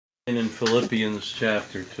In Philippians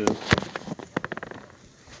chapter 2.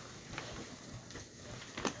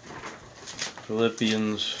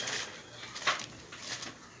 Philippians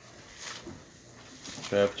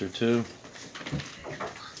chapter 2.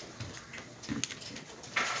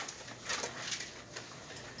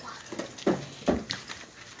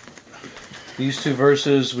 These two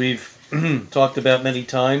verses we've talked about many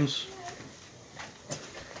times.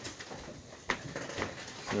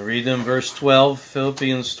 I'm going to read them, verse 12,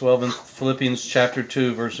 Philippians chapter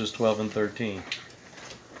 2, verses 12 and 13.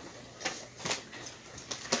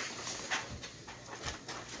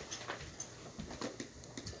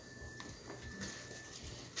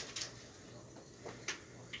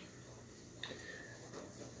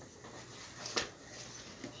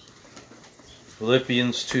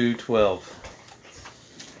 Philippians 2:12.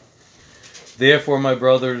 Therefore, my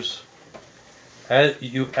brothers, as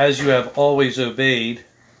you have always obeyed,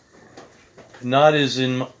 not as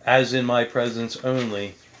in my presence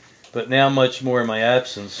only, but now much more in my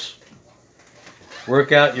absence,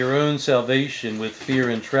 work out your own salvation with fear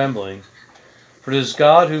and trembling, for it is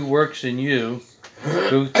God who works in you,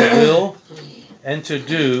 both to will and to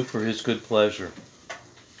do for his good pleasure.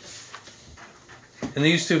 In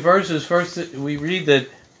these two verses, first we read that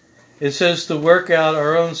it says to work out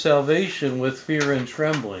our own salvation with fear and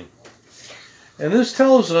trembling. And this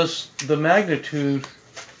tells us the magnitude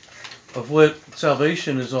of what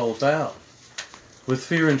salvation is all about. With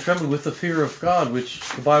fear and trembling, with the fear of God, which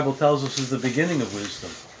the Bible tells us is the beginning of wisdom.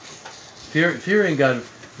 Fearing God,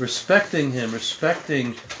 respecting him,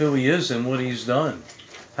 respecting who he is and what he's done.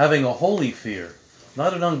 Having a holy fear.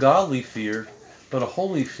 Not an ungodly fear, but a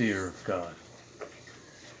holy fear of God.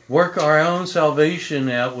 Work our own salvation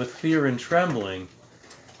out with fear and trembling,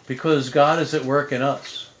 because God is at work in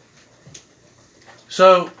us.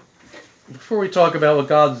 So, before we talk about what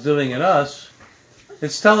God's doing in us,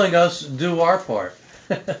 it's telling us, do our part.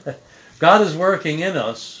 God is working in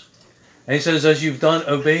us. And he says, as you've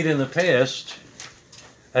obeyed in the past,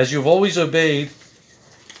 as you've always obeyed,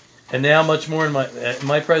 and now much more in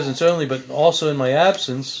my presence only, but also in my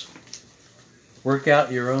absence, work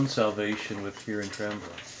out your own salvation with fear and trembling.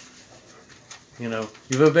 You know,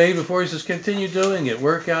 you've obeyed before, he says, continue doing it.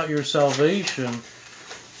 Work out your salvation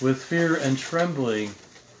with fear and trembling.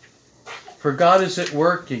 For God is at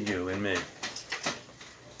work in you and me.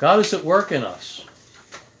 God is at work in us.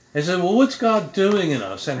 And so, well, what's God doing in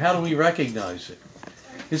us, and how do we recognize it?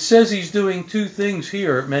 It says he's doing two things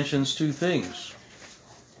here. It mentions two things.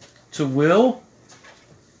 To will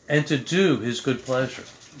and to do his good pleasure.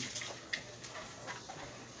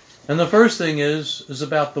 And the first thing is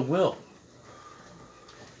about the will.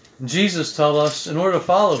 Jesus told us, in order to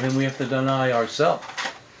follow him, we have to deny ourselves.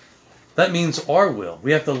 That means our will.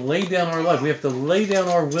 We have to lay down our life. We have to lay down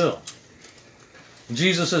our will.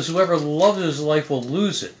 Jesus says, whoever loves his life will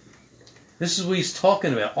lose it. This is what he's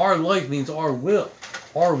talking about. Our life means our will,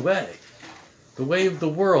 our way. The way of the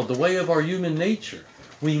world, the way of our human nature.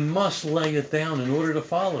 We must lay it down in order to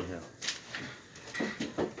follow him.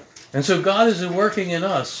 And so God is working in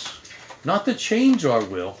us, not to change our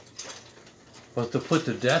will, but to put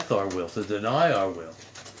to death our will, to deny our will.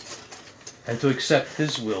 And to accept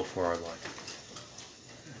his will for our life.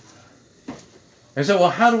 And so, well,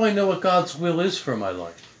 how do I know what God's will is for my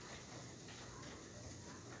life?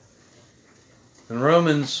 In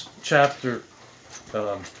Romans chapter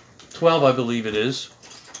 12, I believe it is,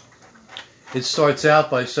 it starts out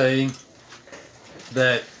by saying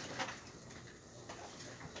that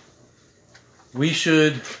we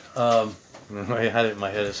should, I had it in my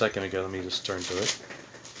head a second ago, let me just turn to it.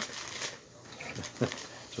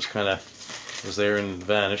 Just kind of was there and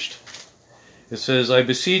vanished. It says, I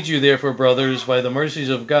beseech you therefore, brothers, by the mercies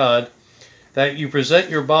of God, that you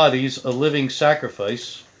present your bodies a living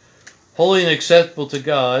sacrifice, holy and acceptable to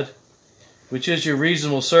God, which is your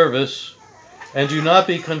reasonable service, and do not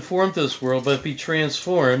be conformed to this world, but be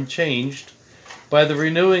transformed, changed, by the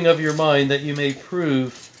renewing of your mind, that you may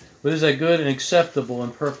prove what is that good and acceptable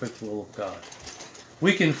and perfect will of God.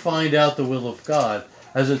 We can find out the will of God,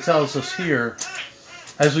 as it tells us here,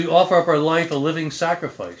 as we offer up our life a living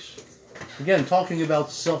sacrifice. Again, talking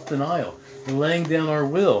about self-denial, laying down our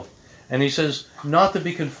will. And he says, not to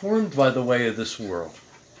be conformed by the way of this world.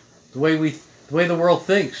 The way the world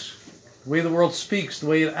thinks, the way the world speaks, the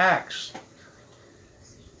way it acts.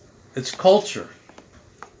 Its culture,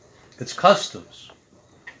 its customs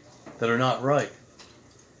that are not right.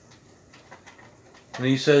 And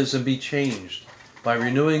he says, and be changed by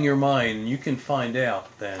renewing your mind, and you can find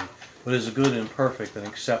out then what is a good and perfect and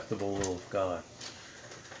acceptable will of God.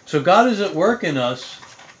 So God is at work in us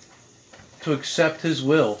to accept his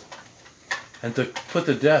will and to put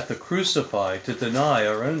to death, to crucify, to deny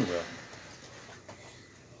our own will.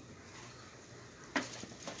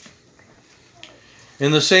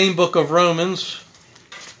 In the same book of Romans,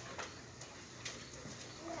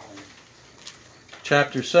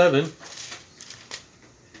 chapter 7,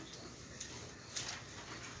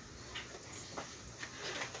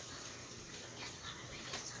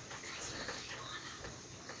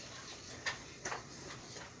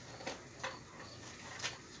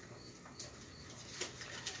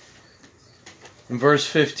 in verse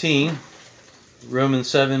 15, Romans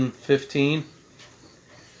 7:15.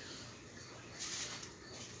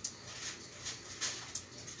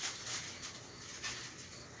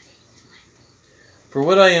 For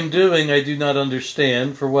what I am doing I do not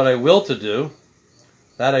understand, for what I will to do,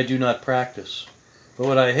 that I do not practice. But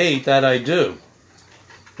what I hate, that I do.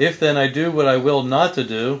 If then I do what I will not to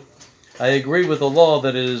do, I agree with the law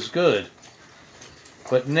that it is good.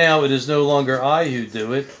 But now it is no longer I who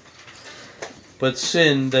do it, but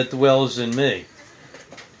sin that dwells in me.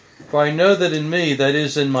 For I know that in me, that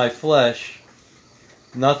is in my flesh,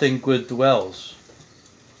 nothing good dwells.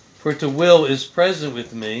 For to will is present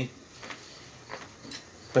with me,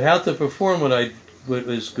 but how to perform what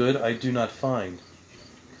is good I do not find.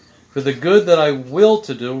 For the good that I will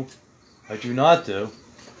to do, I do not do,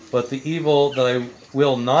 but the evil that I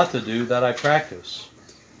will not to do, that I practice.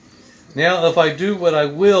 Now if I do what I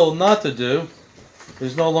will not to do, it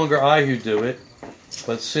is no longer I who do it,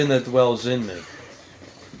 but sin that dwells in me.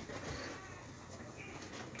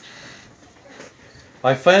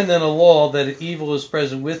 I find then a law that evil is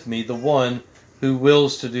present with me, the one who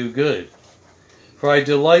wills to do good. For I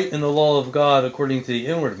delight in the law of God according to the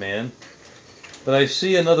inward man, but I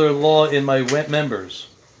see another law in my members,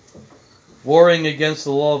 warring against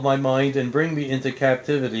the law of my mind, and bring me into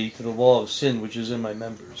captivity to the law of sin which is in my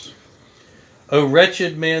members. O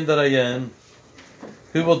wretched man that I am,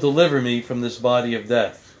 who will deliver me from this body of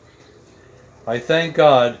death? I thank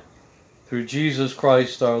God through Jesus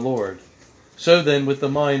Christ our Lord. So then, with the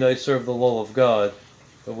mind I serve the law of God,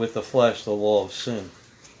 but with the flesh the law of sin.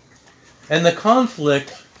 And the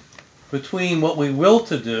conflict between what we will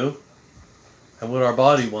to do and what our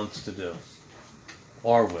body wants to do.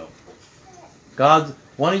 Our will. God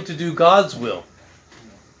wanting to do God's will.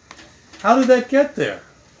 How did that get there?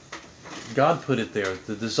 God put it there,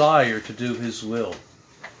 the desire to do His will.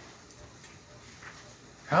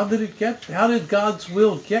 How did God's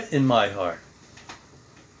will get in my heart?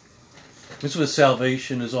 This is what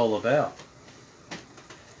salvation is all about.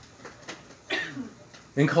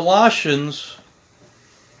 In Colossians,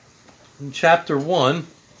 in chapter 1,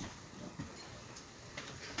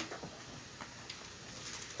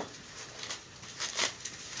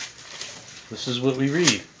 this is what we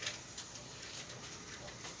read.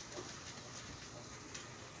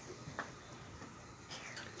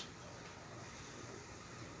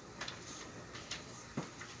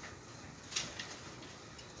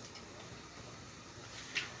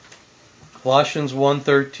 Colossians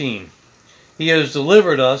 1:13. He has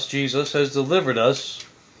delivered us, Jesus has delivered us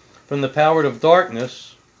from the power of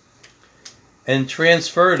darkness and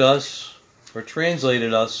transferred us, or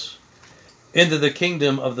translated us, into the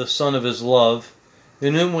kingdom of the Son of His love,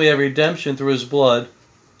 in whom we have redemption through His blood,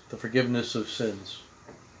 the forgiveness of sins.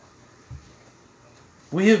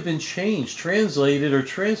 We have been changed, translated, or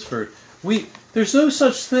transferred. There's no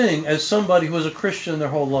such thing as somebody who was a Christian their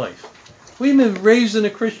whole life. We've been raised in a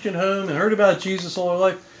Christian home and heard about Jesus all our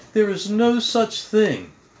life. There is no such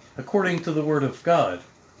thing, according to the Word of God,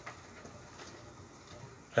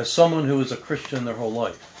 as someone who is a Christian their whole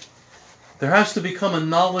life. There has to become a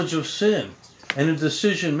knowledge of sin and a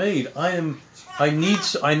decision made. I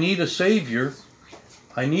need a Savior.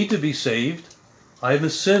 I need to be saved. I am a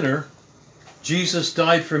sinner. Jesus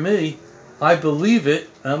died for me. I believe it.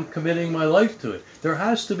 I'm committing my life to it. There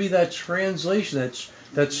has to be that translation,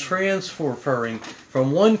 that's transferring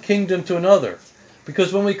from one kingdom to another.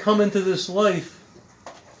 Because when we come into this life,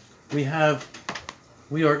 we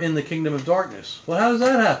are in the kingdom of darkness. Well, how does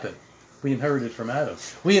that happen? We inherited from Adam.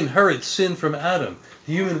 We inherit sin from Adam.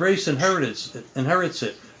 The human race inherits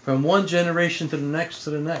it from one generation to the next,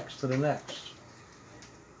 to the next, to the next.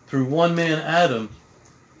 Through one man, Adam,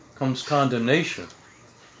 comes condemnation.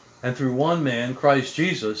 And through one man, Christ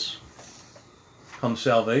Jesus, comes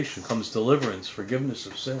salvation, comes deliverance, forgiveness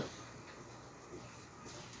of sin.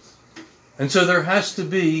 And so there has to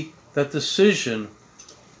be that decision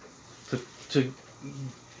to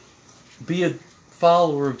be a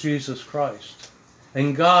follower of Jesus Christ.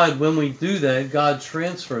 And God, when we do that, God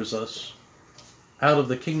transfers us out of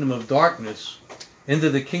the kingdom of darkness into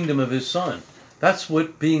the kingdom of His Son. That's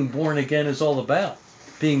what being born again is all about.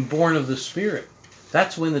 being born of the Spirit.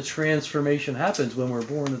 That's when the transformation happens, when we're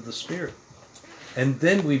born of the Spirit. And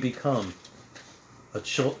then we become a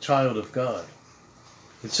child of God.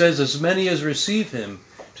 It says, as many as receive him,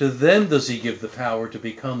 to them does he give the power to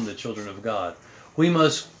become the children of God. We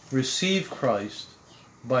must receive Christ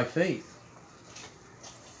by faith.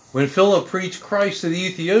 When Philip preached Christ to the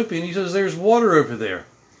Ethiopian, he says, there's water over there.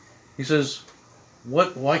 He says,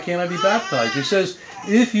 why can't I be baptized? He says,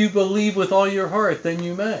 if you believe with all your heart, then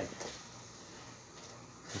you may.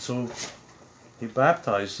 And so he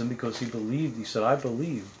baptized him because he believed. He said, I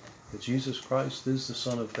believe that Jesus Christ is the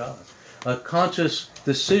Son of God. A conscious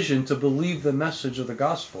decision to believe the message of the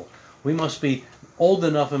gospel. We must be old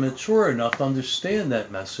enough and mature enough to understand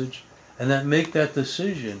that message and that make that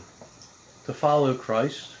decision to follow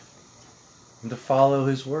Christ and to follow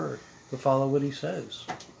his word, to follow what he says.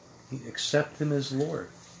 Accept him as Lord.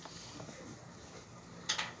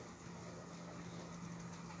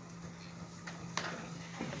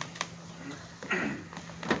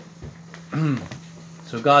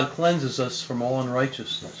 So God cleanses us from all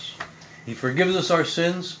unrighteousness. He forgives us our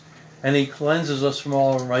sins, and he cleanses us from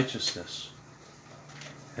all unrighteousness.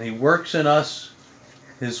 And he works in us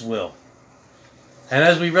his will. And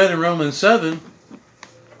as we read in Romans 7,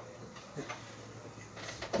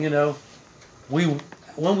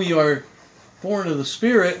 when we are born of the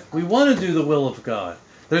Spirit, we want to do the will of God.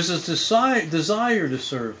 There's this desire to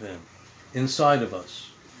serve him inside of us.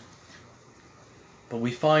 But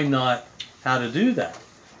we find not how to do that.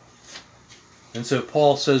 And so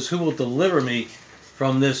Paul says, who will deliver me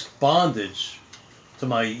from this bondage to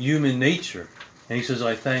my human nature? And he says,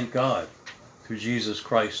 I thank God through Jesus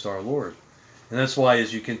Christ our Lord. And that's why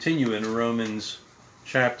as you continue in Romans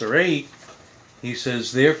chapter 8, he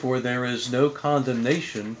says, therefore there is no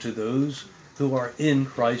condemnation to those who are in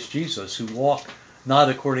Christ Jesus, who walk not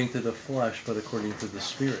according to the flesh, but according to the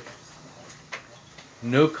Spirit.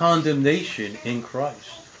 No condemnation in Christ.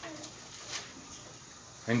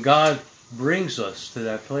 And God brings us to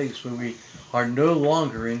that place where we are no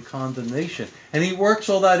longer in condemnation. And he works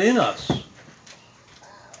all that in us.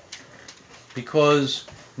 Because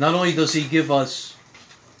not only does he give us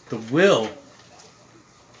the will,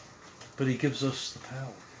 but he gives us the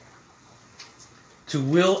power to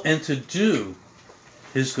will and to do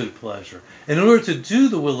his good pleasure. And in order to do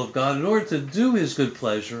the will of God, in order to do his good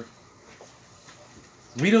pleasure,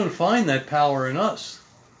 we don't find that power in us.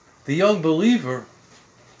 The young believer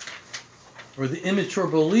or the immature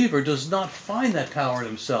believer does not find that power in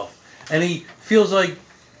himself. And he feels like,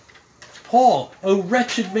 Paul, oh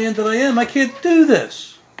wretched man that I am, I can't do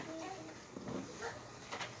this.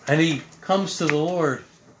 And he comes to the Lord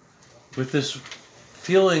with this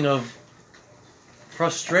feeling of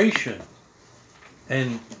frustration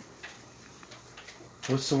and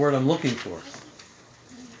what's the word I'm looking for?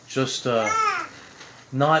 Just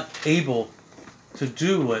not able to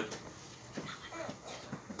do what,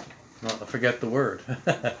 I forget the word,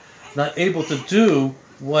 not able to do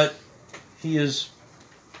what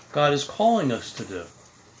God is calling us to do.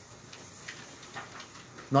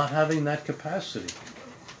 Not having that capacity.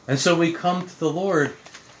 And so we come to the Lord,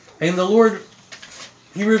 and the Lord,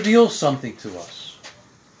 he reveals something to us.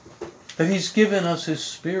 That he's given us his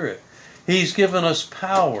Spirit. He's given us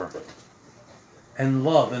power and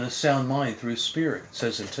love and a sound mind through his Spirit, it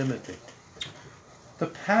says in Timothy. The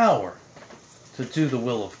power to do the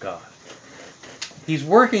will of God. He's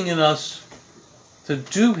working in us to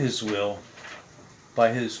do his will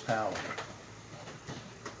by his power.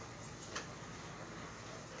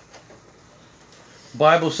 The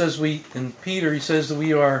Bible says in Peter, he says that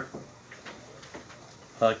we are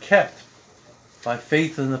kept by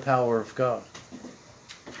faith in the power of God.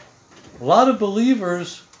 A lot of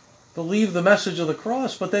believers believe the message of the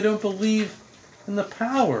cross, but they don't believe in the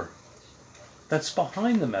power that's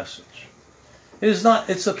behind the message. It's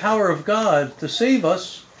the power of God to save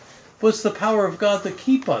us, but it's the power of God to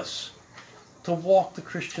keep us, to walk the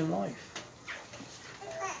Christian life.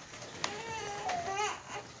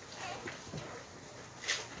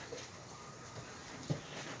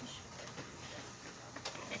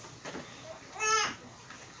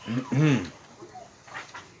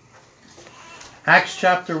 Acts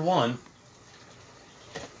chapter 1,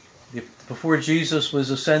 before Jesus was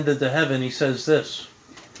ascended to heaven, he says this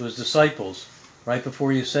to his disciples right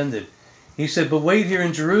before he ascended. He said, but wait here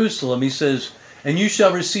in Jerusalem, he says, and you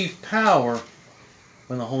shall receive power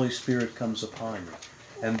when the Holy Spirit comes upon you,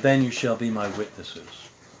 and then you shall be my witnesses.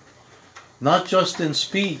 Not just in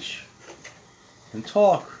speech and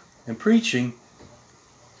talk and preaching,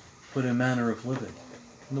 but in manner of living,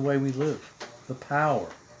 in the way we live. The power.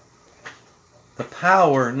 The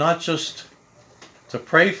power not just to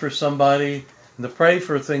pray for somebody, and to pray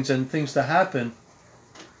for things and things to happen,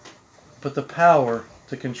 but the power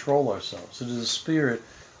to control ourselves. It is a spirit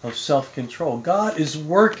of self-control. God is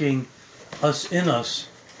working in us,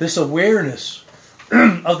 this awareness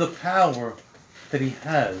of the power that He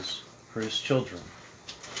has for His children.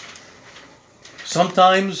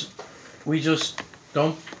 Sometimes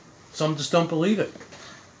some just don't believe it.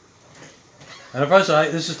 And if I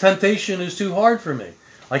say, this temptation is too hard for me.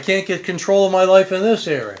 I can't get control of my life in this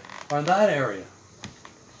area or in that area.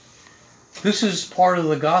 This is part of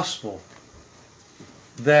the gospel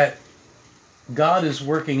that God is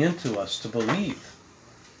working into us to believe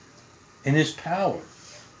in His power.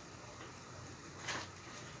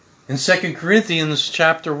 In 2 Corinthians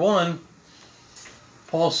chapter 1,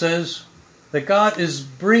 Paul says that God is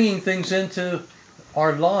bringing things into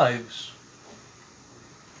our lives.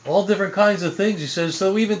 All different kinds of things. He says,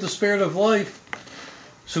 so even the spirit of life,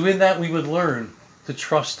 so in that we would learn to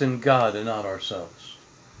trust in God and not ourselves.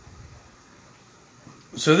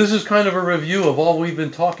 So this is kind of a review of all we've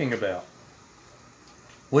been talking about.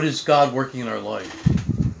 What is God working in our life?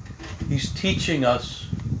 He's teaching us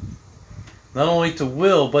not only to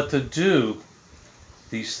will, but to do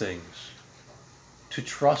these things. To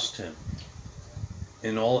trust Him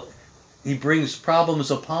in all. He brings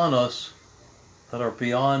problems upon us that are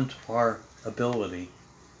beyond our ability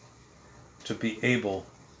to be able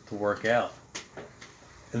to work out.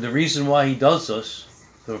 And the reason why He does this,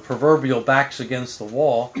 the proverbial backs against the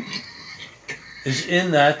wall, is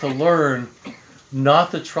in that to learn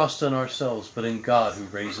not to trust in ourselves, but in God who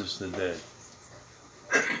raises the dead.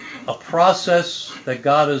 A process that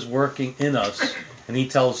God is working in us, and He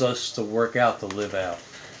tells us to work out, to live out.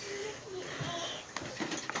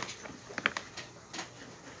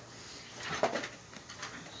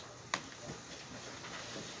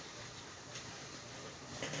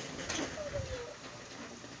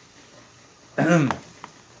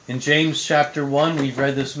 In James chapter 1, we've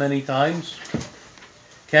read this many times.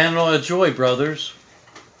 Count it all a joy, brothers,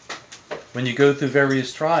 when you go through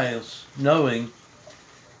various trials, knowing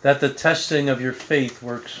that the testing of your faith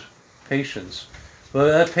works patience.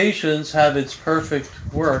 But that patience have its perfect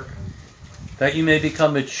work, that you may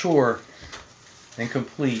become mature and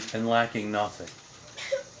complete and lacking nothing.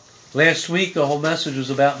 Last week, the whole message was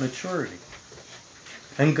about maturity.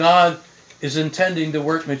 And God is intending to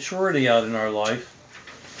work maturity out in our life.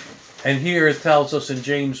 And here it tells us in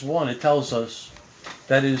James 1, it tells us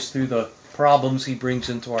that it is through the problems He brings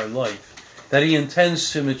into our life, that He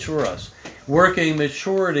intends to mature us. Working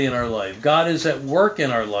maturity in our life. God is at work in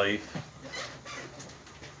our life.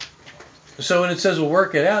 So when it says we'll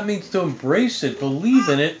work it out, it means to embrace it, believe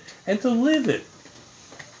in it, and to live it.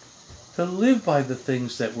 To live by the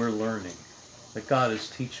things that we're learning, that God is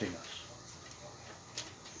teaching us.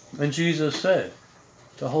 And Jesus said,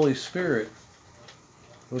 the Holy Spirit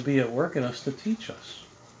will be at work in us to teach us.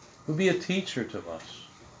 Will be a teacher to us.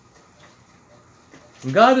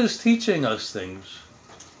 And God is teaching us things.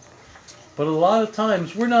 But a lot of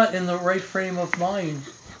times we're not in the right frame of mind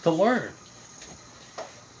to learn.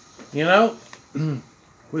 You know,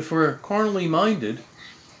 if we're carnally minded,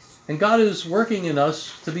 and God is working in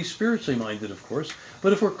us to be spiritually minded, of course,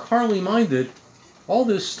 but if we're carnally minded, all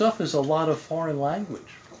this stuff is a lot of foreign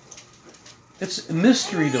language. It's a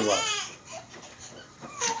mystery to us.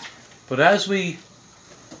 But as we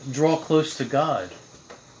draw close to God,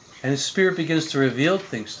 and His Spirit begins to reveal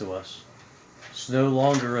things to us, it's no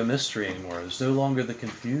longer a mystery anymore. There's no longer the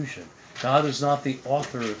confusion. God is not the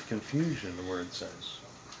author of confusion, the Word says.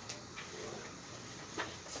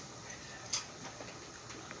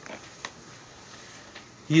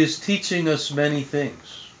 He is teaching us many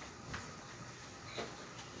things.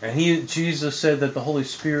 And Jesus said that the Holy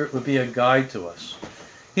Spirit would be a guide to us.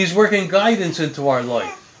 He's working guidance into our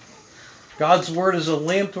life. God's Word is a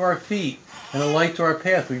lamp to our feet and a light to our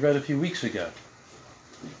path. We read a few weeks ago.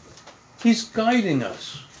 He's guiding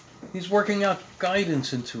us. He's working out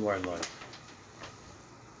guidance into our life.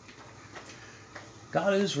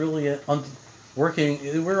 God is really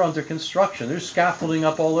working. We're under construction. There's scaffolding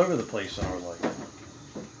up all over the place in our life.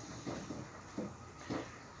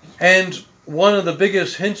 And one of the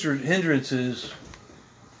biggest hindrances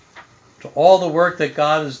to all the work that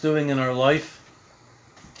God is doing in our life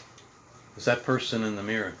is that person in the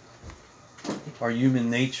mirror. Our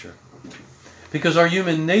human nature. Because our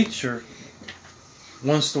human nature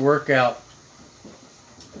wants to work out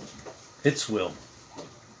its will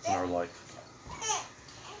in our life.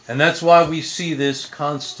 And that's why we see this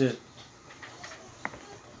constant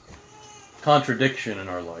contradiction in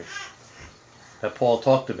our life that Paul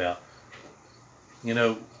talked about. You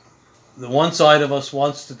know, the one side of us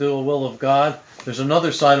wants to do the will of God. There's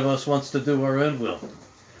another side of us wants to do our own will.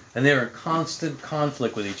 And they're in constant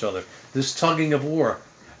conflict with each other. This tugging of war.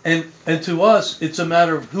 And to us, it's a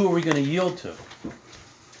matter of who are we going to yield to.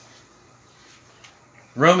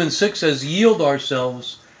 Romans 6 says, yield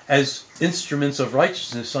ourselves as instruments of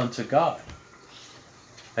righteousness unto God.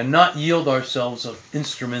 And not yield ourselves as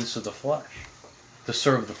instruments of the flesh, to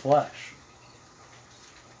serve the flesh.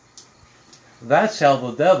 That's how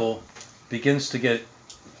the devil begins to get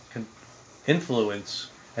influence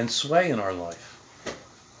and sway in our life.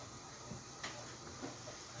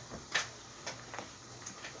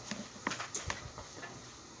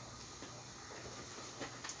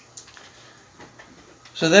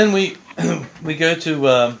 So then we go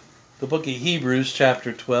to the book of Hebrews,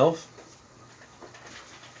 chapter 12.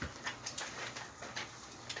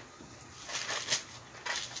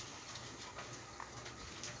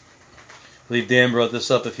 I believe Dan brought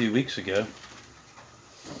this up a few weeks ago.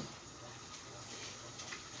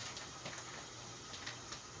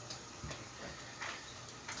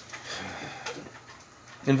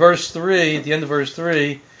 In verse 3, at the end of verse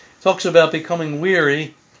 3, it talks about becoming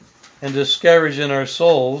weary and discouraged in our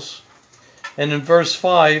souls. And in verse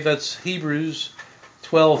 5, that's Hebrews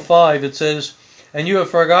 12:5, it says, and you have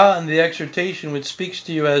forgotten the exhortation which speaks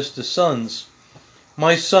to you as to sons.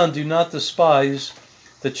 My son, do not despise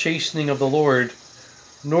the chastening of the Lord,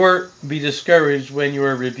 nor be discouraged when you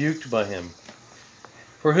are rebuked by him.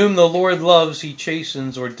 For whom the Lord loves, he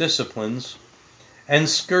chastens or disciplines, and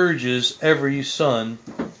scourges every son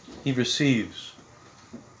he receives.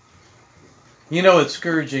 You know what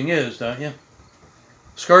scourging is, don't you?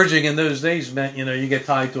 Scourging in those days meant, you get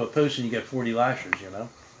tied to a post and you get 40 lashes,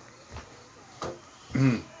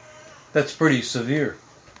 That's pretty severe.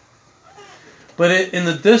 But in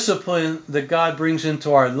the discipline that God brings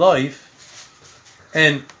into our life,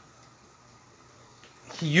 and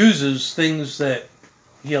he uses things that,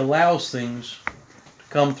 he allows things to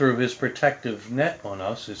come through his protective net on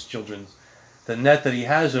us, his children, the net that he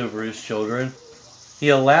has over his children. He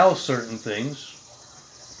allows certain things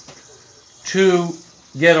to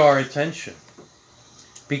get our attention.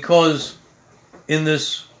 Because in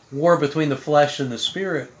this war between the flesh and the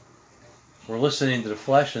spirit, we're listening to the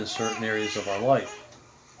flesh in certain areas of our life.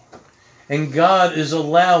 And God is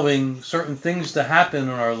allowing certain things to happen in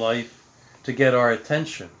our life to get our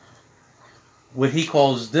attention. What he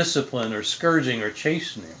calls discipline or scourging or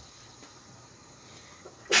chastening.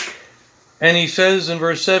 And he says in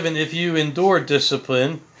verse 7, if you endure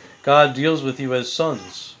discipline, God deals with you as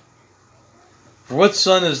sons. For what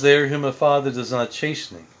son is there whom a father does not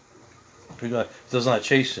chasten?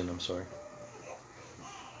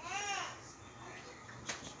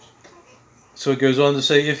 So it goes on to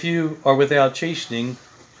say, if you are without chastening,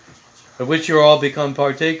 of which you are all become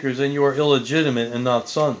partakers, then you are illegitimate and not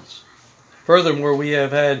sons. Furthermore, we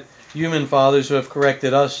have had human fathers who have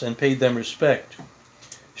corrected us and paid them respect.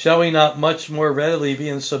 Shall we not much more readily be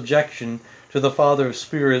in subjection to the Father of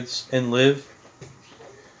spirits and live?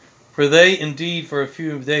 For they indeed for a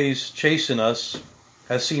few days chasten us,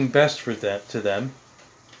 as seemed best for to them.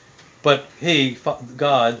 But he,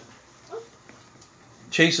 God,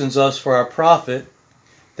 chastens us for our profit,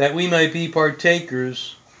 that we might be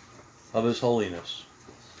partakers of his holiness.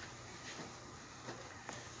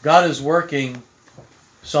 God is working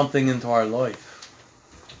something into our life.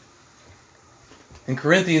 In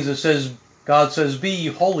Corinthians it says, God says, be ye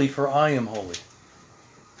holy, for I am holy.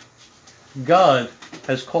 God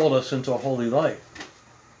has called us into a holy life.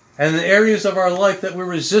 And the areas of our life that we're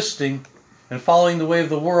resisting and following the way of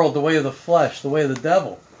the world, the way of the flesh, the way of the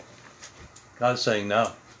devil, God's saying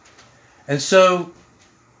no. And so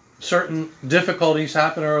certain difficulties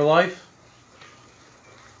happen in our life.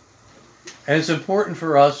 And it's important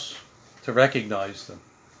for us to recognize them.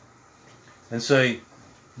 And say,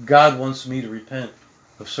 God wants me to repent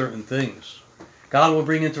of certain things. God will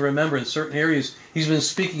bring into remembrance certain areas he's been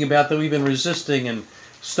speaking about that we've been resisting and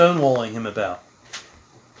stonewalling him about.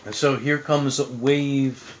 And so here comes a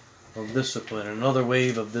wave of discipline, another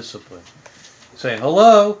wave of discipline. Saying,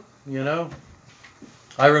 hello,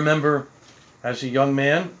 I remember as a young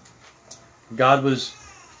man, God was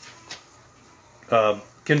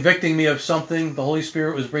convicting me of something. The Holy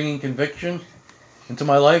Spirit was bringing conviction into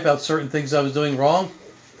my life about certain things I was doing wrong.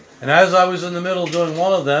 And as I was in the middle of doing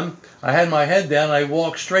one of them, I had my head down and I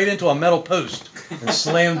walked straight into a metal post and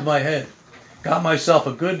slammed my head. Got myself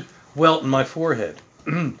a good welt in my forehead.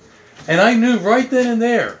 And I knew right then and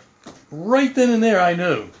there, I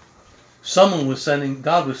knew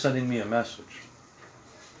God was sending me a message.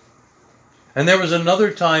 And there was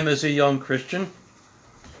another time as a young Christian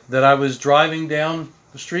that I was driving down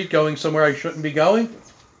the street going somewhere I shouldn't be going.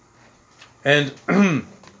 And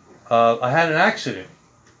I had an accident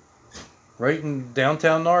right in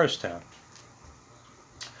downtown Norristown.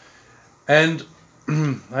 And I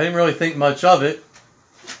didn't really think much of it.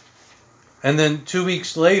 And then 2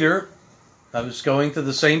 weeks later, I was going to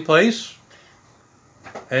the same place.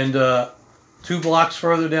 And 2 blocks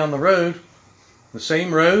further down the road, the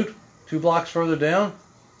same road, 2 blocks further down,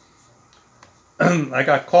 I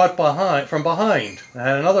got caught from behind. I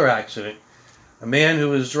had another accident. A man who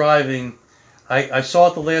was driving, I saw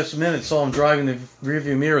at the last minute, saw him driving the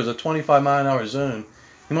rearview mirror as a 25-mile-an-hour zone.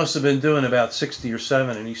 He must have been doing about 60 or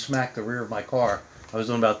 7, and he smacked the rear of my car. I was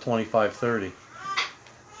doing about 25, 30.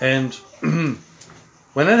 And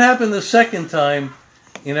when it happened the second time,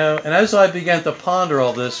 and as I began to ponder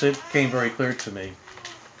all this, it became very clear to me.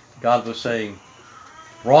 God was saying,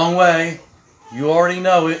 wrong way, you already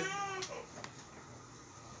know it.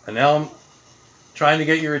 And now I'm trying to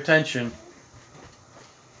get your attention.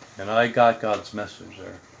 And I got God's message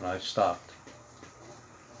there, and I stopped.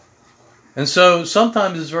 And so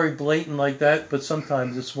sometimes it's very blatant like that, but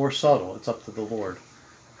sometimes it's more subtle. It's up to the Lord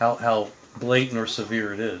how blatant or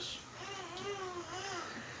severe it is.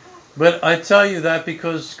 But I tell you that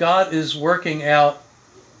because God is working out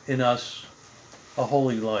in us a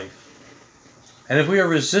holy life. And if we are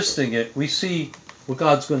resisting it, we see what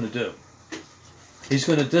God's going to do. He's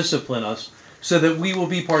going to discipline us so that we will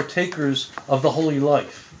be partakers of the holy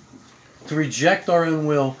life. To reject our own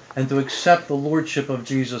will and to accept the lordship of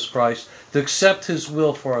Jesus Christ, to accept His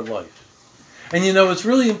will for our life. And it's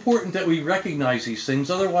really important that we recognize these things.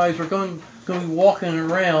 Otherwise, we're going to be walking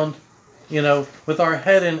around, with our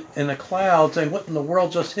head in a cloud saying, what in the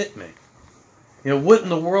world just hit me? What in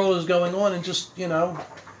the world is going on? And just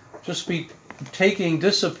be taking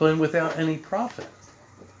discipline without any profit.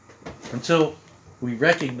 Until we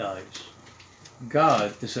recognize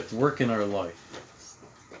God is at work in our life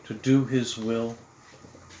to do His will,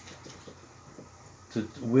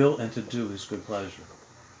 and to do His good pleasure.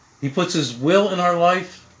 He puts His will in our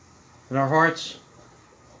life, in our hearts,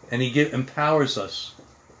 and He empowers us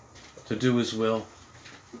to do His will.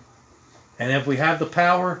 And if we have the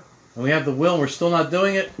power and we have the will and we're still not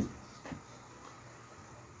doing it,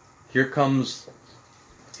 here comes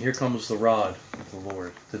the rod of the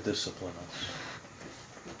Lord to discipline us.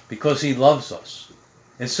 Because He loves us.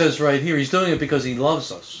 It says right here, He's doing it because He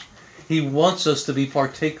loves us. He wants us to be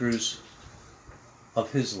partakers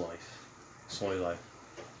of His life, His holy life.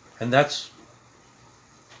 And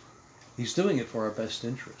He's doing it for our best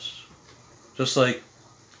interests. Just like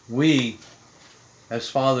we, as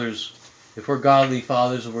fathers, if we're godly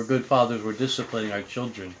fathers, if we're good fathers, we're disciplining our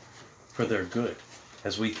children for their good,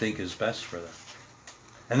 as we think is best for them.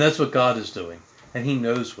 And that's what God is doing. And He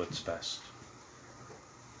knows what's best.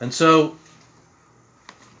 And so,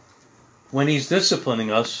 when He's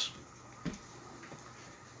disciplining us,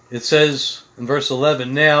 it says in verse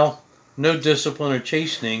 11, now, no discipline or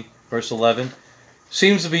chastening, verse 11,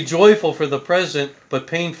 seems to be joyful for the present, but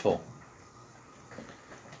painful.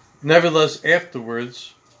 Nevertheless,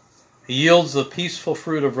 afterwards, He yields the peaceful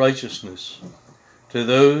fruit of righteousness to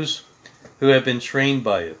those who have been trained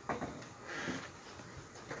by it.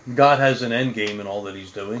 God has an end game in all that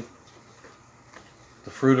He's doing.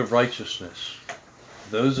 The fruit of righteousness.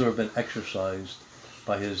 Those who have been exercised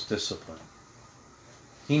by His discipline.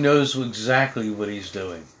 He knows exactly what He's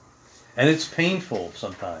doing. And it's painful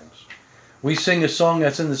sometimes. We sing a song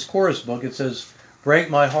that's in this chorus book. It says, break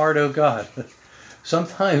my heart, O God.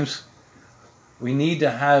 Sometimes we need to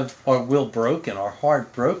have our will broken, our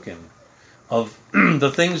heart broken of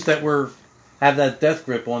the things that have that death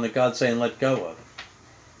grip on that God's saying let go of.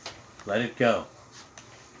 Let it go.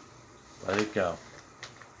 Let it go.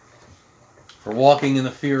 For walking in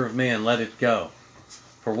the fear of man, let it go.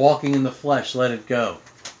 For walking in the flesh, let it go.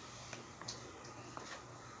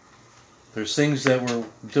 There's things that we're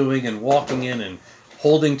doing and walking in and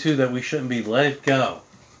holding to that we shouldn't be. Let it go.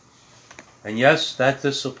 And yes, that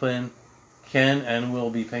discipline can and will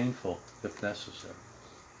be painful if necessary.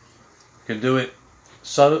 You can do it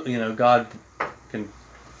subtly. God can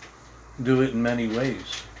do it in many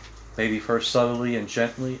ways. Maybe first subtly and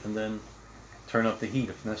gently, and then turn up the heat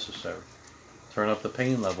if necessary. Turn up the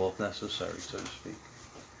pain level if necessary, so to speak.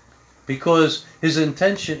 Because His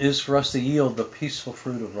intention is for us to yield the peaceful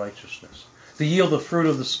fruit of righteousness. To yield the fruit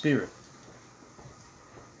of the Spirit.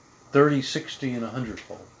 30, 60, and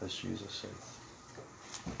 100-fold, as Jesus said.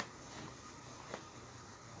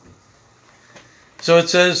 So it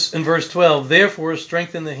says in verse 12, therefore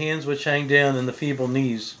strengthen the hands which hang down and the feeble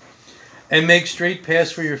knees, and make straight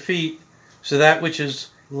paths for your feet, so that which is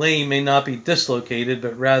lame may not be dislocated,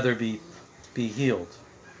 but rather be healed.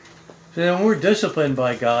 So when we're disciplined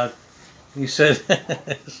by God, he said,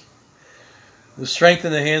 the strength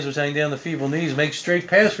in the hands which hang down the feeble knees, make straight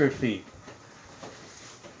paths for your feet.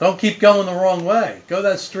 Don't keep going the wrong way. Go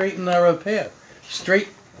that straight and narrow path. Straight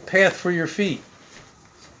path for your feet.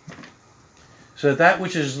 So that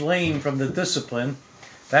which is lame from the discipline,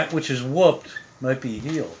 that which is whooped, might be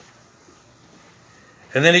healed.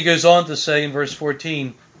 And then he goes on to say in verse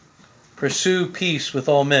 14, pursue peace with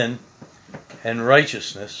all men and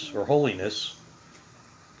righteousness, or holiness.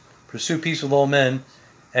 Pursue peace with all men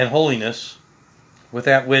and holiness,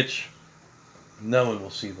 without which no one will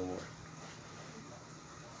see the Lord.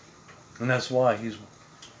 And that's why he's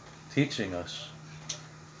teaching us,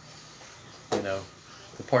 to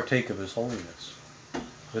partake of his holiness,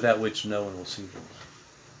 without which no one will see the Lord.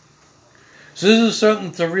 So this is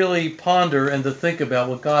something to really ponder and to think about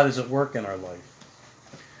what God is at work in our life,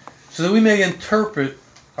 so that we may interpret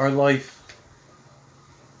our life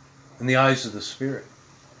in the eyes of the Spirit,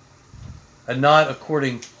 and not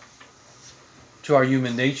according to our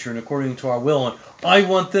human nature and according to our will. And I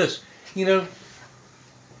want this.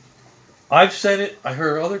 I've said it. I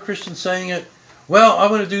heard other Christians saying it. Well, I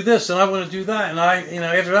want to do this and I want to do that, and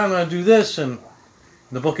after that I'm going to do this. And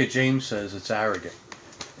the book of James says it's arrogant.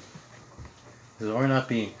 He says, we're not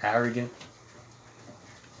being arrogant.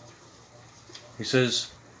 He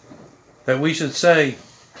says that we should say,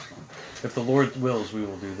 if the Lord wills, we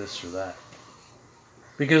will do this or that.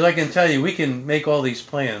 Because I can tell you, we can make all these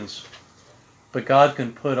plans, but God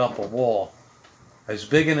can put up a wall as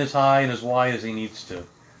big and as high and as wide as he needs to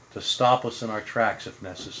stop us in our tracks if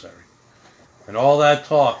necessary. And all that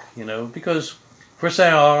talk, because if we're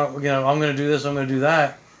saying, I'm going to do this, I'm going to do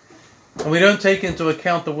that, and we don't take into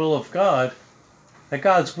account the will of God, that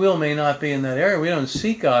God's will may not be in that area. We don't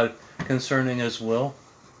seek God concerning his will.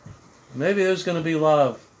 Maybe there's going to be a lot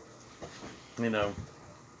of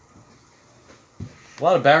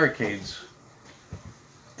barricades,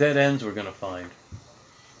 dead ends we're going to find.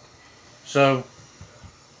 So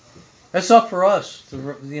that's up for us,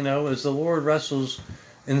 as the Lord wrestles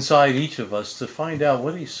inside each of us, to find out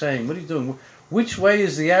what he's saying, what he's doing. Which way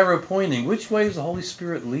is the arrow pointing? Which way is the Holy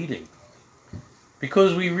Spirit leading?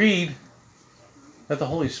 Because we read that the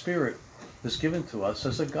Holy Spirit is given to us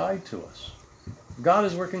as a guide to us. God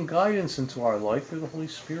is working guidance into our life through the Holy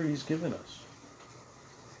Spirit he's given us,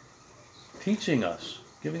 teaching us,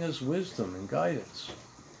 giving us wisdom and guidance.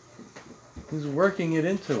 He's working it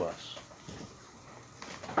into us.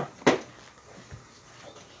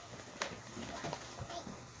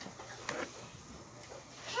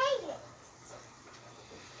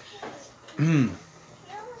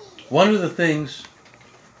 One of the things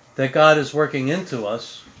that God is working into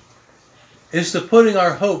us is to putting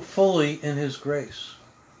our hope fully in his grace.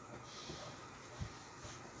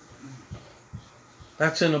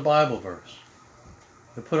 That's in a Bible verse.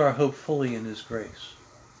 To put our hope fully in his grace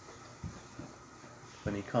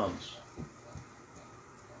when he comes.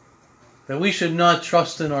 That we should not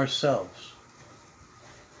trust in ourselves,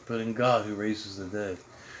 but in God who raises the dead.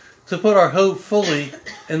 To put our hope fully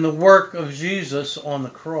in the work of Jesus on the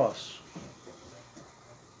cross.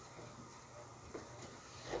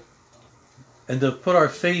 And to put our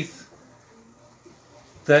faith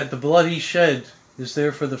that the blood he shed is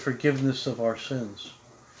there for the forgiveness of our sins.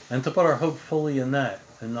 And to put our hope fully in that,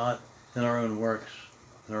 and not in our own works,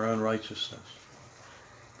 in our own righteousness.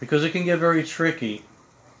 Because it can get very tricky.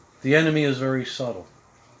 The enemy is very subtle.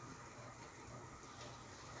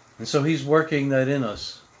 And so he's working that in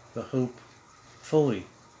us, the hope fully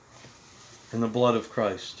in the blood of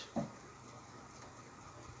Christ.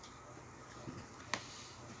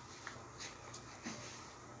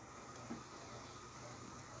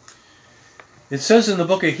 It says in the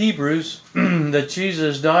book of Hebrews that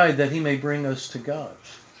Jesus died that he may bring us to God.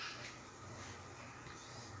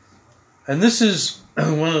 And this is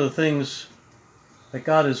one of the things that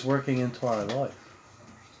God is working into our life.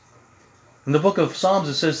 In the book of Psalms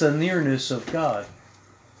it says the nearness of God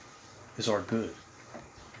is our good.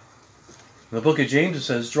 In the book of James it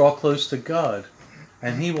says, draw close to God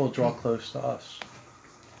and he will draw close to us.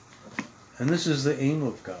 And this is the aim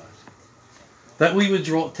of God. That we would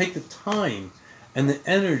take the time and the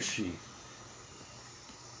energy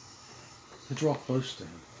to draw close to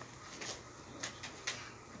him.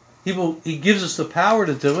 He gives us the power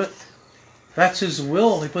to do it. That's his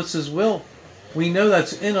will. He puts his will. We know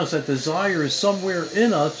that's in us. That desire is somewhere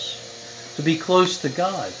in us to be close to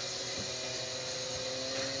God.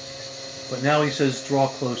 But now he says, draw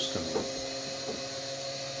close to me.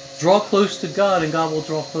 Draw close to God and God will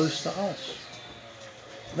draw close to us.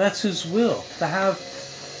 That's his will. To have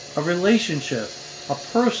a relationship, a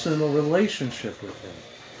personal relationship with him.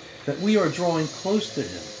 that we are drawing close to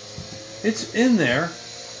Him. It's in there.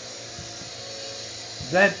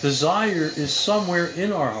 That desire is somewhere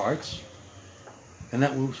in our hearts. And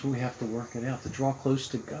that we have to work it out, to draw close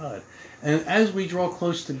to God. And as we draw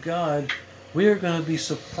close to God, we are going to be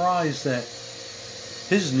surprised that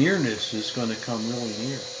His nearness is going to come really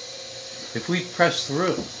near. If we press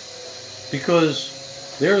through.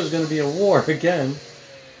 Because there is going to be a war again.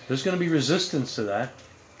 There's going to be resistance to that.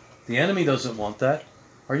 The enemy doesn't want that.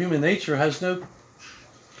 Our human nature has no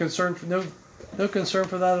concern for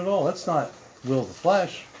that at all. That's not the will of the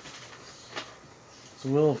flesh. It's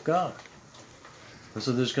the will of God. And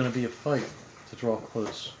so there's going to be a fight to draw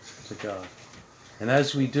close to God. And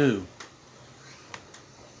as we do,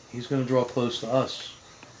 He's going to draw close to us.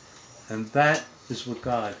 And that is what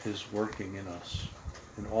God is working in us,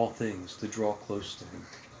 in all things, to draw close to Him.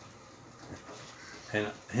 And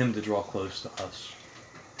Him to draw close to us.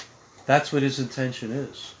 That's what His intention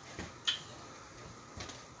is.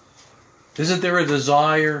 Isn't there a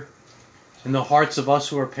desire in the hearts of us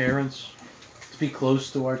who are parents to be close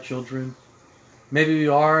to our children? Maybe we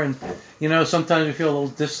are, and sometimes we feel a little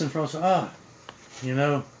distant from us. Maybe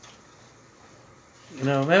I'm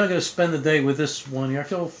going to spend the day with this one here. I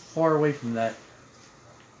feel far away from that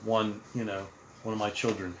one, one of my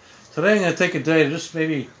children. Today I'm going to take a day to just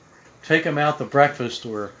maybe take them out to breakfast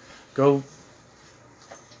or go,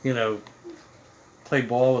 play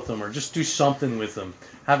ball with them or just do something with them.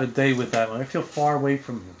 Have a day with that one. I feel far away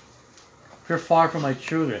from them. I feel far from my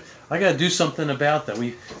children. I got to do something about that.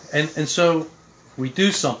 And so we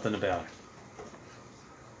do something about it.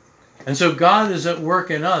 And so God is at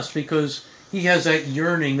work in us because He has that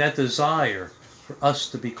yearning, that desire for us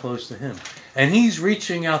to be close to Him. And He's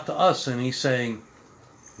reaching out to us and He's saying,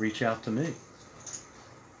 reach out to me.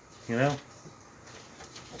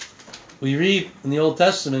 We read in the Old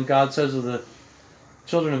Testament, God says of the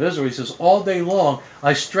children of Israel, He says, all day long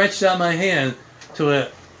I stretched out my hand to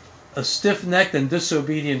a stiff-necked and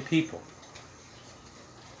disobedient people.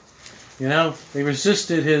 They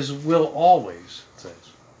resisted His will always, it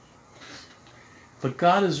says. But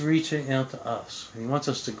God is reaching out to us. He wants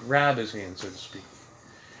us to grab His hand, so to speak,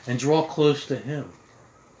 and draw close to Him.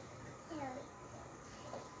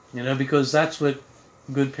 Because that's what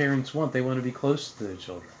good parents want. They want to be close to their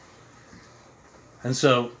children. And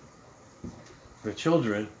so, the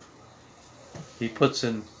children, He puts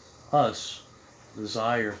in us the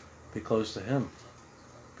desire to be close to Him.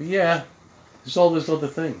 But there's all those other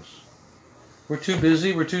things. We're too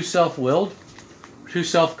busy, we're too self-willed, we're too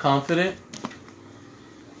self-confident,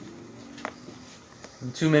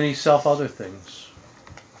 and too many self-other things.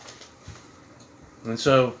 And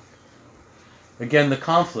so, again, the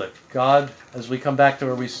conflict. God, as we come back to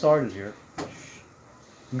where we started here,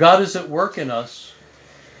 God is at work in us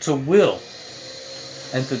to will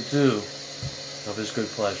and to do of His good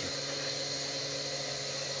pleasure.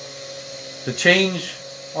 To change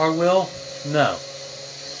our will? No.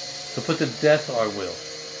 To put to death our will.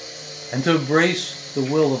 And to embrace the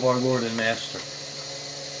will of our Lord and Master.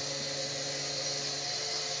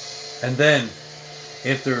 And then,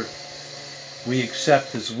 after we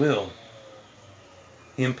accept His will,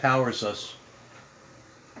 He empowers us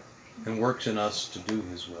and works in us to do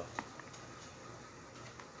His will.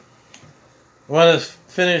 I want to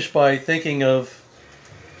finish by thinking of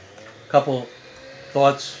a couple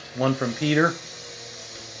thoughts, one from Peter.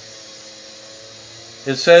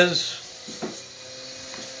 It says,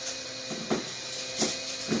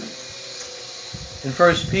 in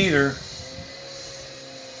 1 Peter,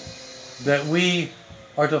 that we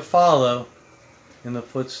are to follow in the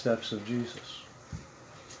footsteps of Jesus.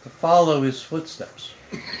 To follow His footsteps.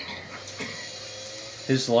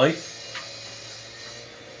 His life,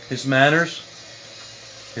 His manners,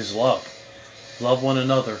 His love. Love one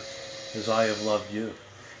another as I have loved you.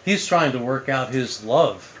 He's trying to work out His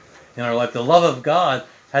love in our life. The love of God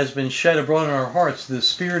has been shed abroad in our hearts. The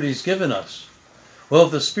Spirit He's given us. Well,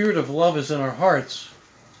 if the Spirit of love is in our hearts,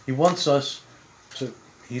 He wants us to,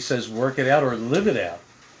 He says, work it out or live it out.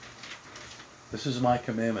 This is my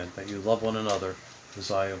commandment, that you love one another as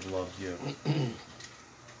I have loved you. And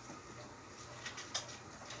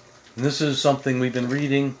this is something we've been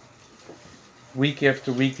reading week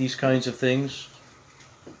after week, these kinds of things.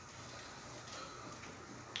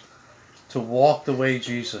 To walk the way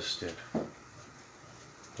Jesus did.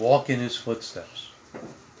 Walk in His footsteps.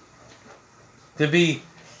 To be,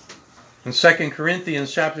 in 2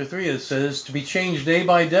 Corinthians chapter 3, it says, to be changed day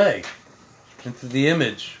by day into the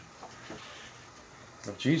image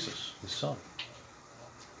of Jesus, His Son.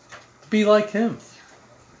 To be like Him.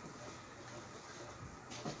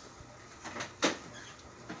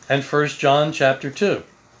 And 1 John chapter 2.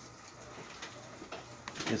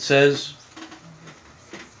 It says,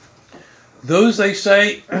 those they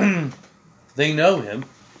say they know him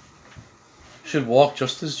should walk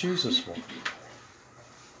just as Jesus walked.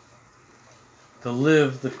 To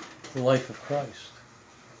live the life of Christ.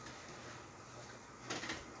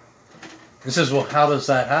 It says, well, how does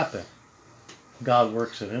that happen? God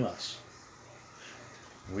works it in us.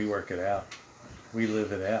 We work it out. We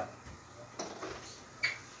live it out.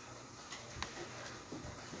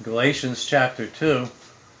 Galatians chapter 2,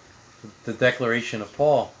 the declaration of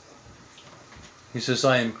Paul. He says,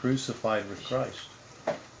 I am crucified with Christ.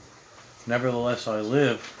 Nevertheless I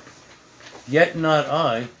live, yet not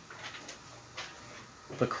I,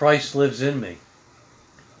 but Christ lives in me.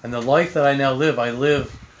 And the life that I now live, I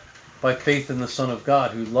live by faith in the Son of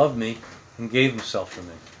God who loved me and gave himself for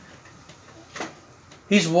me.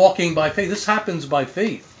 He's walking by faith. This happens by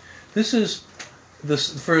faith.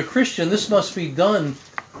 For a Christian, this must be done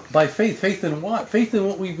by faith. Faith in what? Faith in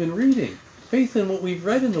what we've been reading. Faith in what we've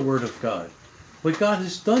read in the Word of God. What God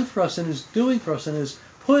has done for us and is doing for us and has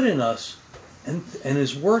put in us and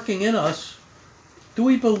is working in us. Do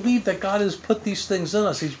we believe that God has put these things in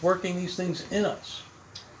us? He's working these things in us.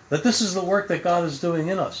 That this is the work that God is doing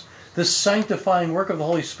in us. This sanctifying work of the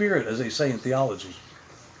Holy Spirit, as they say in theology.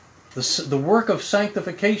 The work of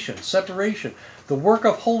sanctification, separation. The work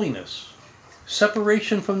of holiness.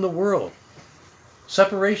 Separation from the world.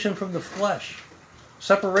 Separation from the flesh.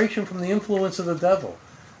 Separation from the influence of the devil.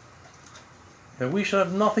 That we should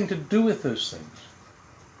have nothing to do with those things.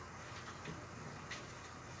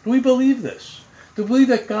 Do we believe this? Do we believe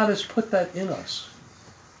that God has put that in us?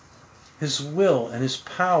 His will and His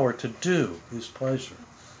power to do His pleasure.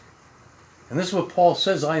 And this is what Paul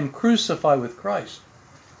says, I am crucified with Christ.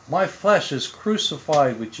 My flesh is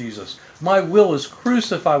crucified with Jesus. My will is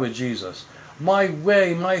crucified with Jesus. My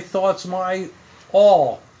way, my thoughts, my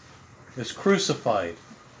all is crucified.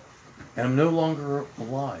 And I'm no longer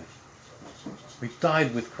alive. We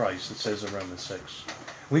died with Christ, it says in Romans 6.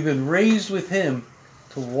 We've been raised with Him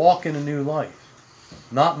to walk in a new life.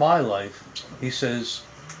 Not my life, he says,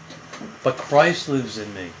 but Christ lives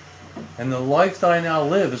in me. And the life that I now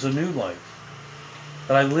live is a new life.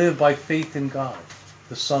 That I live by faith in God,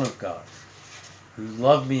 the Son of God, who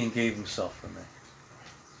loved me and gave himself for me.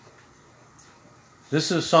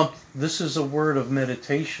 This is a word of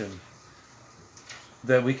meditation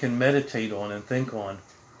that we can meditate on and think on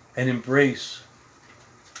and embrace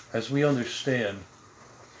as we understand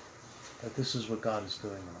that this is what God is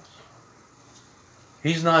doing in us.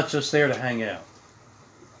 He's not just there to hang out.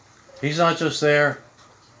 He's not just there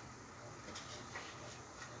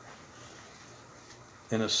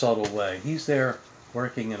in a subtle way. He's there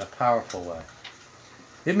working in a powerful way.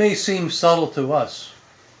 It may seem subtle to us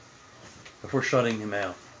if we're shutting Him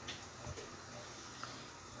out.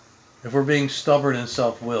 If we're being stubborn and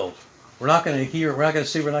self-willed. We're not going to hear, we're not going to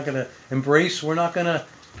see, we're not going to embrace, we're not going to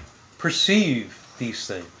perceive these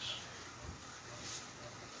things.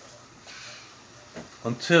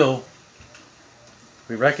 Until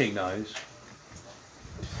we recognize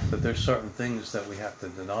that there's certain things that we have to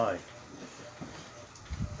deny,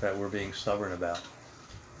 that we're being stubborn about,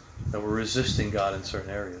 that we're resisting God in certain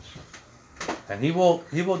areas. And He will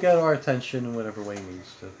get our attention in whatever way He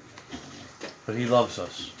needs to. But He loves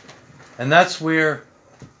us. And that's where,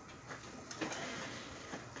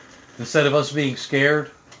 instead of us being scared,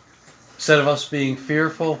 instead of us being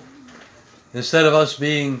fearful, instead of us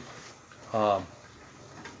being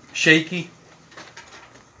shaky,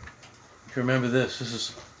 if you remember this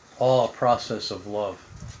is all a process of love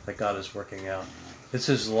that God is working out. It's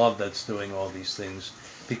His love that's doing all these things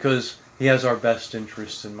because He has our best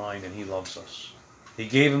interests in mind and He loves us. He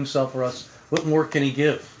gave Himself for us. What more can He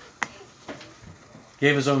give? He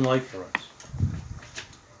gave His own life for us.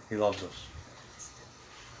 He loves us.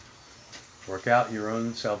 Work out your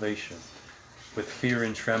own salvation with fear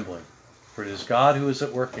and trembling, for it is God who is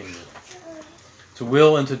at work in you, to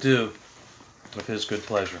will and to do with His good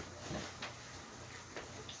pleasure.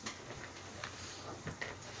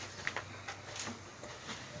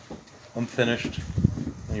 I'm finished.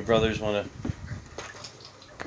 Any brothers want to